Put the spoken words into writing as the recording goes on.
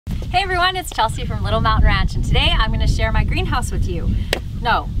Hey everyone, it's Chelsea from Little Mountain Ranch, and today I'm going to share my greenhouse with you.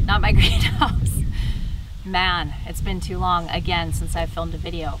 No, not my greenhouse. Man, it's been too long again since I filmed a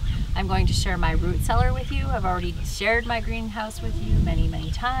video. I'm going to share my root cellar with you. I've already shared my greenhouse with you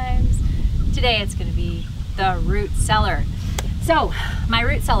many times. Today it's going to be the root cellar. So, my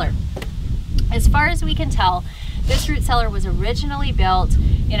root cellar. As far as we can tell, this root cellar was originally built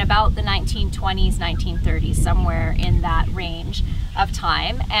in about the 1920s, 1930s, somewhere in that range of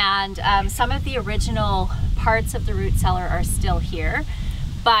time. And some of the original parts of the root cellar are still here.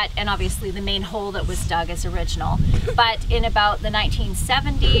 And obviously the main hole that was dug is original. But in about the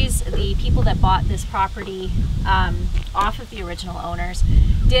 1970s, the people that bought this property off of the original owners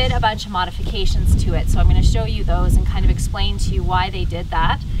did a bunch of modifications to it. So I'm going to show you those and kind of explain to you why they did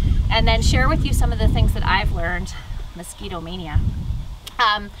that. And then share with you some of the things that I've learned, mosquito mania.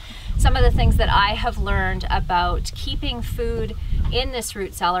 Some of the things that I have learned about keeping food in this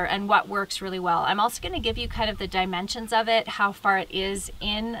root cellar and what works really well. I'm also going to give you kind of the dimensions of it, how far it is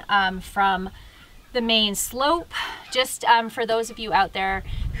in from the main slope, just for those of you out there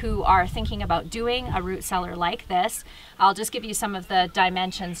who are thinking about doing a root cellar like this. I'll just give you some of the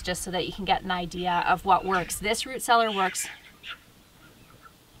dimensions just so that you can get an idea of what works. This root cellar works.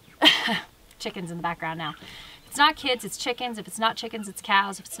 Chickens in the background now. If it's not kids, it's chickens. If it's not chickens, it's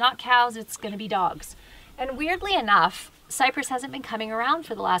cows. If it's not cows, it's going to be dogs. And weirdly enough, Cypress hasn't been coming around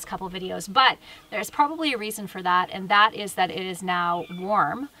for the last couple of videos, but there's probably a reason for that, and that is that it is now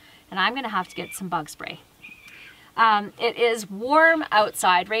warm, and I'm going to have to get some bug spray. It is warm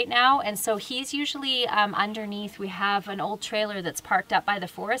outside right now, and so he's usually underneath. We have an old trailer that's parked up by the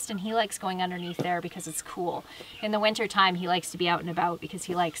forest, and he likes going underneath there because it's cool. In the winter time, he likes to be out and about because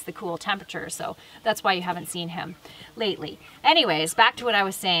he likes the cool temperature, so that's why you haven't seen him lately. Anyways, back to what I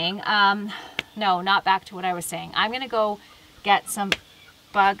was saying. No, not back to what I was saying. I'm going to go get some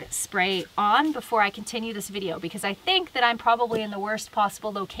bug spray on before I continue this video, because I think that I'm probably in the worst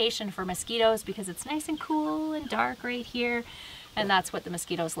possible location for mosquitoes because it's nice and cool and dark right here, and that's what the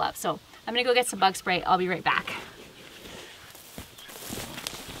mosquitoes love. So I'm gonna go get some bug spray. I'll be right back.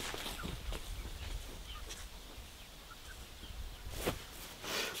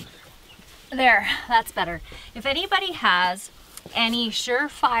 There, that's better. If anybody has any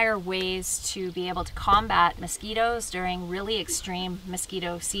surefire ways to be able to combat mosquitoes during really extreme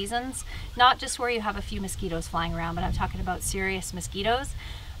mosquito seasons, not just where you have a few mosquitoes flying around, but I'm talking about serious mosquitoes,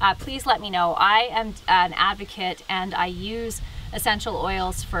 please let me know. I am an advocate and I use essential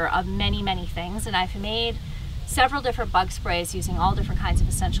oils for many things, and I've made several different bug sprays using all different kinds of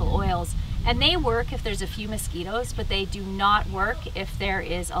essential oils, and they work if there's a few mosquitoes, but they do not work if there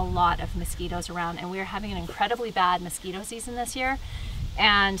is a lot of mosquitoes around. And we're having an incredibly bad mosquito season this year,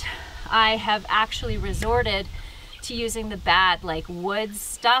 and I have actually resorted to using the bad like wood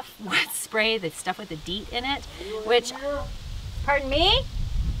spray, the stuff with the DEET in it, which, pardon me?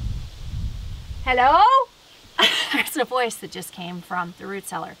 Hello? There's a voice that just came from the root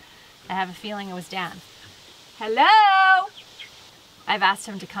cellar. I have a feeling it was Dan. Hello? I've asked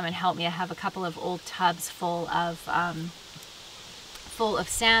him to come and help me. I have a couple of old tubs full of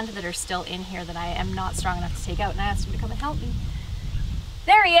sand that are still in here that I am not strong enough to take out, and I asked him to come and help me.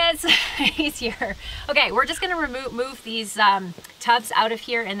 There he is. He's here. Okay, we're just going to move these tubs out of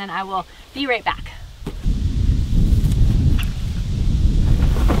here, and then I will be right back.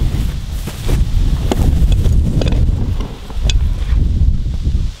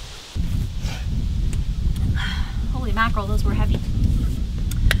 Holy mackerel, those were heavy.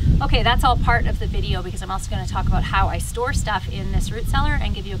 Okay, that's all part of the video because I'm also going to talk about how I store stuff in this root cellar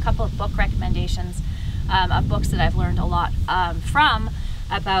and give you a couple of book recommendations of books that I've learned a lot from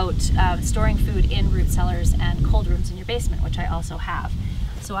about storing food in root cellars and cold rooms in your basement, which I also have.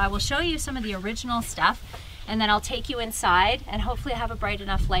 So I will show you some of the original stuff, and then I'll take you inside and hopefully have a bright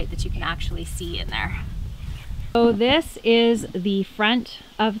enough light that you can actually see in there. So this is the front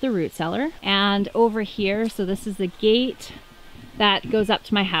of the root cellar, and over here, so this is the gate that goes up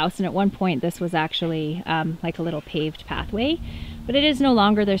to my house, and at one point this was actually like a little paved pathway, but it is no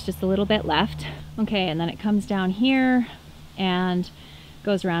longer. There's just a little bit left. Okay, and then it comes down here and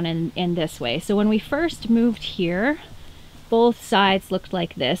goes around in this way. So when we first moved here, both sides looked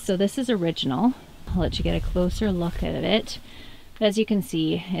like this. So this is original. I'll let you get a closer look at it. As you can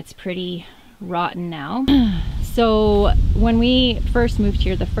see, it's pretty rotten now. So when we first moved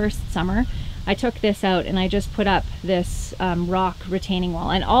here the first summer, I took this out and I just put up this rock retaining wall,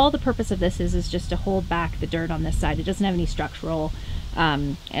 and all the purpose of this is just to hold back the dirt on this side. It doesn't have any structural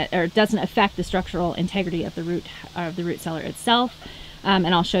or it doesn't affect the structural integrity of the root cellar itself. and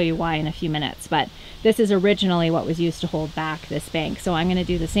I'll show you why in a few minutes. But this is originally what was used to hold back this bank. So I'm going to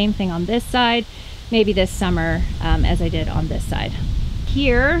do the same thing on this side, maybe this summer, as I did on this side.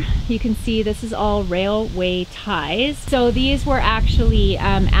 Here you can see this is all railway ties. So these were actually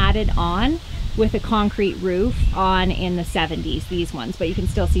added on with a concrete roof on in the 70s, these ones, but you can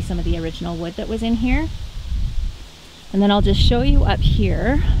still see some of the original wood that was in here. And then I'll just show you up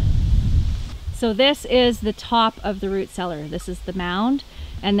here. So this is the top of the root cellar. This is the mound.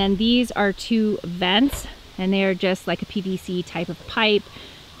 And then these are two vents, and they are just like a PVC type of pipe.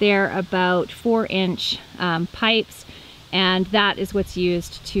 They're about 4-inch pipes. And that is what's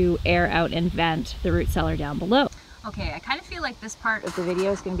used to air out and vent the root cellar down below. Okay, I kind of feel like this part of the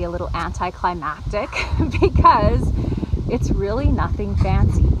video is going to be a little anticlimactic because it's really nothing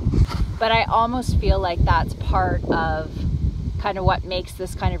fancy. But I almost feel like that's part of kind of what makes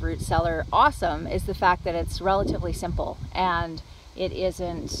this kind of root cellar awesome, is the fact that it's relatively simple, and it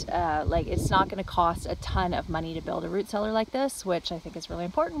isn't like, it's not going to cost a ton of money to build a root cellar like this, which I think is really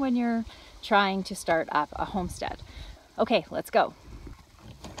important when you're trying to start up a homestead. Okay, let's go.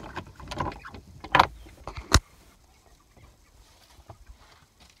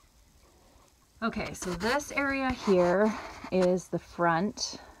 Okay, so this area here is the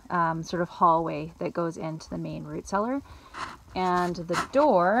front sort of hallway that goes into the main root cellar. And the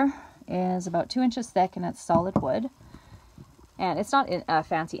door is about 2 inches thick, and it's solid wood. And it's not a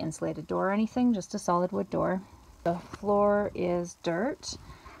fancy insulated door or anything, just a solid wood door. The floor is dirt.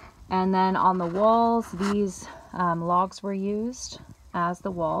 And then on the walls, these logs were used as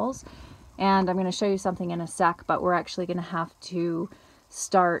the walls. And I'm going to show you something in a sec, but we're actually going to have to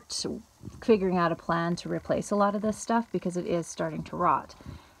start figuring out a plan to replace a lot of this stuff because it is starting to rot.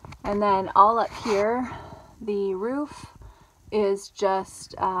 And then all up here, the roof is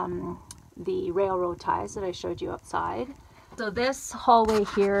just the railroad ties that I showed you outside. So this hallway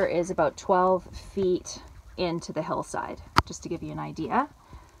here is about 12 feet into the hillside, just to give you an idea.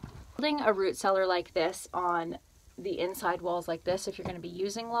 Building a root cellar like this on the inside walls like this, if you're going to be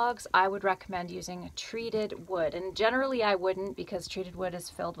using logs, I would recommend using treated wood. And generally I wouldn't, because treated wood is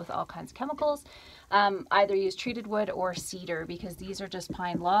filled with all kinds of chemicals. Either use treated wood or cedar, because these are just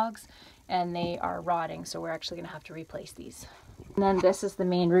pine logs and they are rotting, so we're actually going to have to replace these. And then this is the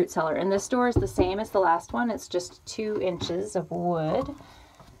main root cellar, and this door is the same as the last one. It's just 2 inches of wood.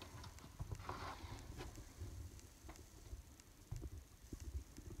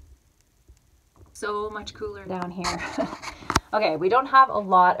 So much cooler down here. Okay, we don't have a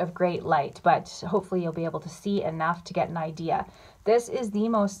lot of great light, but hopefully you'll be able to see enough to get an idea. This is the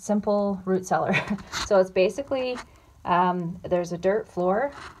most simple root cellar. So it's basically, there's a dirt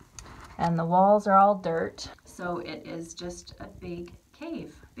floor and the walls are all dirt. So it is just a big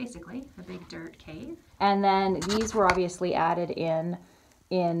cave, basically, a big dirt cave. And then these were obviously added in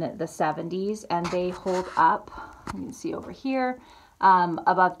the 70s, and they hold up, you can see over here.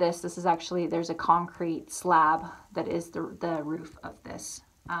 Above this is actually, there's a concrete slab that is the roof of this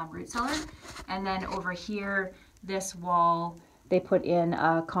root cellar. And then over here, this wall, they put in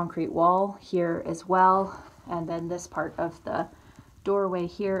a concrete wall here as well. And then this part of the doorway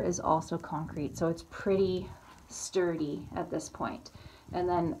here is also concrete. So it's pretty sturdy at this point. And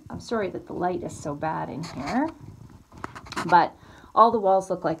then, I'm sorry that the light is so bad in here, but all the walls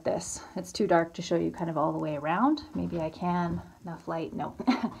look like this. It's too dark to show you kind of all the way around. Maybe I can, enough light, no.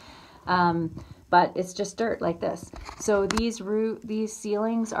 But it's just dirt like this. So these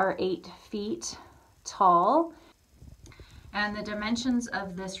ceilings are 8 feet tall, and the dimensions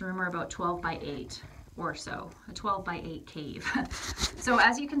of this room are about 12 by 8 or so, a 12 by 8 cave. So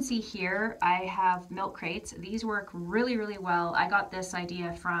as you can see here, I have milk crates. These work really, really well. I got this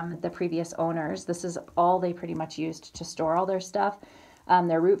idea from the previous owners. This is all they pretty much used to store all their stuff,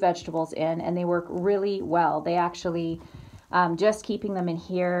 their root vegetables in, and they work really well. They actually, just keeping them in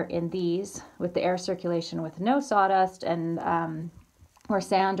here in these with the air circulation with no sawdust and or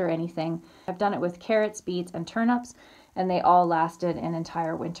sand or anything. I've done it with carrots, beets, and turnips, and they all lasted an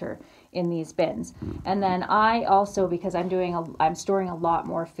entire winter in these bins. And then I also, because I'm storing a lot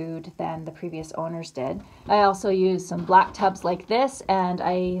more food than the previous owners did, I also use some black tubs like this, and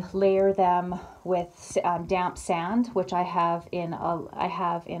I layer them with damp sand, which I have in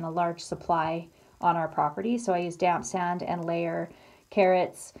a large supply on our property. So I use damp sand and layer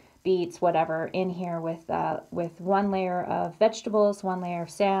carrots, beets, whatever in here with one layer of vegetables, one layer of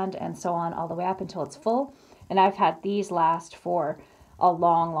sand, and so on all the way up until it's full. And I've had these last for a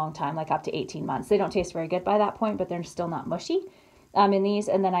long, long time, like up to 18 months. They don't taste very good by that point, but they're still not mushy in these.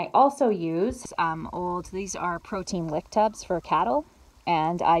 And then I also use these are protein lick tubs for cattle.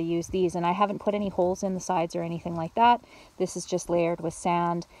 and I use these, and I haven't put any holes in the sides or anything like that. This is just layered with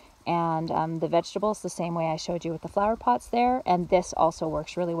sand and the vegetables the same way I showed you with the flower pots there, and this also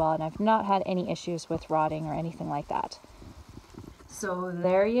works really well, and I've not had any issues with rotting or anything like that. So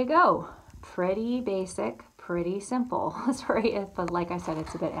there you go. Pretty basic, pretty simple. Sorry, but like I said,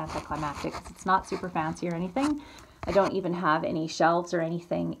 it's a bit anticlimactic because it's not super fancy or anything. I don't even have any shelves or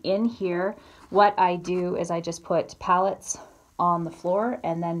anything in here. What I do is I just put pallets on the floor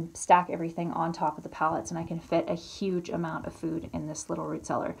and then stack everything on top of the pallets, and I can fit a huge amount of food in this little root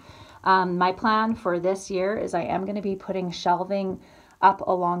cellar. My plan for this year is I am going to be putting shelving up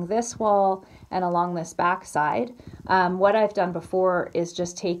along this wall and along this back side. What I've done before is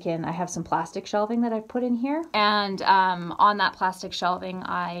just taken, I have some plastic shelving that I've put in here, and on that plastic shelving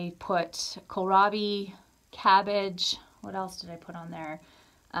I put kohlrabi, cabbage, what else did I put on there?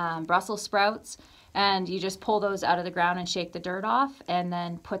 Brussels sprouts, and you just pull those out of the ground and shake the dirt off and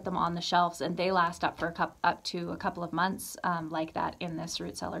then put them on the shelves, and they last up for up to a couple of months like that in this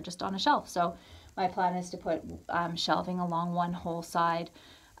root cellar, just on a shelf. So my plan is to put shelving along one whole side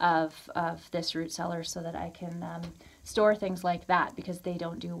of this root cellar so that I can store things like that, because they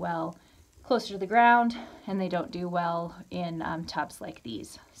don't do well closer to the ground and they don't do well in tubs like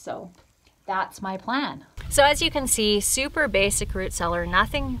these. So that's my plan. So as you can see, super basic root cellar,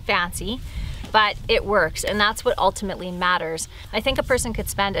 nothing fancy, but it works, and that's what ultimately matters. I think a person could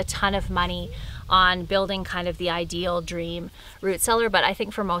spend a ton of money on building kind of the ideal dream root cellar, but I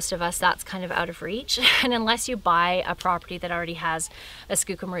think for most of us that's kind of out of reach. And unless you buy a property that already has a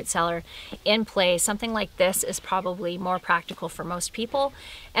Skookum root cellar in place, something like this is probably more practical for most people,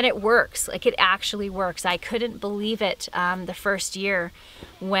 and it works. Like, it actually works. I couldn't believe it the first year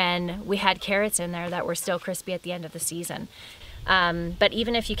when we had carrots in there that were still crispy at the end of the season. But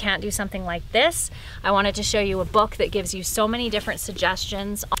even if you can't do something like this, I wanted to show you a book that gives you so many different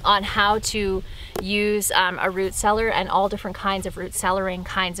suggestions on how to use a root cellar and all different kinds of root cellaring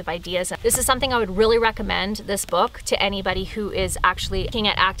kinds of ideas. This is something I would really recommend, this book, to anybody who is actually looking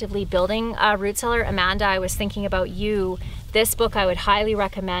at actively building a root cellar. Amanda, I was thinking about you. This book I would highly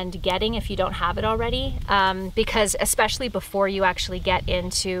recommend getting if you don't have it already, because especially before you actually get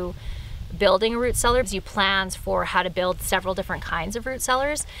into building a root cellar, gives you plans for how to build several different kinds of root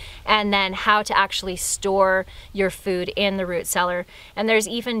cellars, and then how to actually store your food in the root cellar. And there's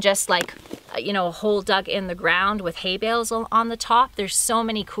even just like, you know, a hole dug in the ground with hay bales on the top. There's so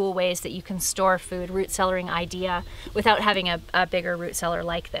many cool ways that you can store food, root cellaring idea, without having a bigger root cellar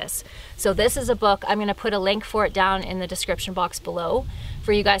like this. So this is a book. I'm going to put a link for it down in the description box below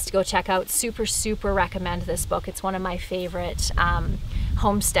for you guys to go check out. Super, super recommend this book. It's one of my favorite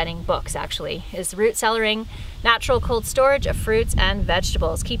homesteading books, actually, is Root Cellaring, Natural Cold Storage of Fruits and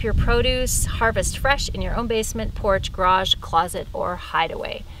Vegetables. Keep your produce, harvest fresh in your own basement, porch, garage, closet, or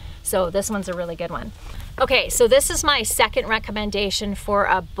hideaway. So this one's a really good one. Okay, so this is my second recommendation for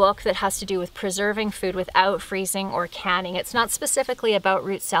a book that has to do with preserving food without freezing or canning. It's not specifically about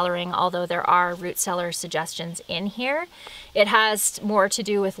root cellaring, although there are root cellar suggestions in here. It has more to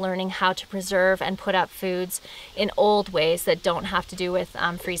do with learning how to preserve and put up foods in old ways that don't have to do with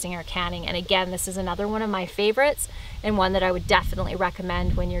freezing or canning. And again, this is another one of my favorites, and one that I would definitely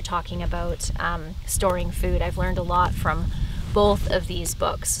recommend when you're talking about storing food. I've learned a lot from both of these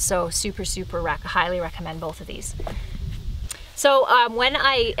books, so super, super highly recommend both of these. So when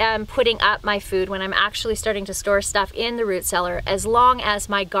I am putting up my food, when I'm actually starting to store stuff in the root cellar, as long as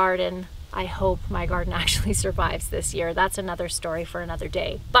my garden, I hope my garden actually survives this year. That's another story for another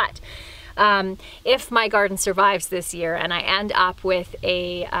day. But if my garden survives this year and I end up with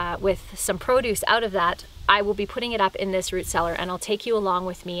some produce out of that, I will be putting it up in this root cellar, and I'll take you along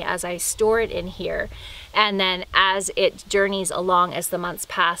with me as I store it in here. And then as it journeys along, as the months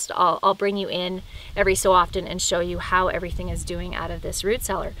pass, I'll bring you in every so often and show you how everything is doing out of this root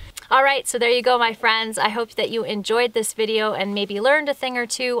cellar. All right, so there you go, my friends. I hope that you enjoyed this video and maybe learned a thing or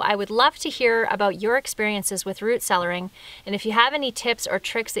two. I would love to hear about your experiences with root cellaring. And if you have any tips or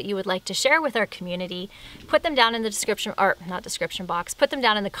tricks that you would like to share with our community, put them down in the description, or not description box, put them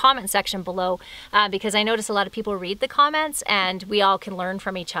down in the comment section below, because I notice a lot of people read the comments and we all can learn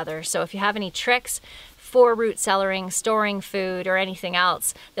from each other. So if you have any tricks for root cellaring, storing food, or anything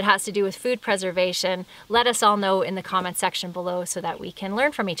else that has to do with food preservation, let us all know in the comment section below so that we can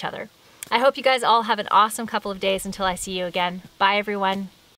learn from each other. I hope you guys all have an awesome couple of days until I see you again. Bye, everyone.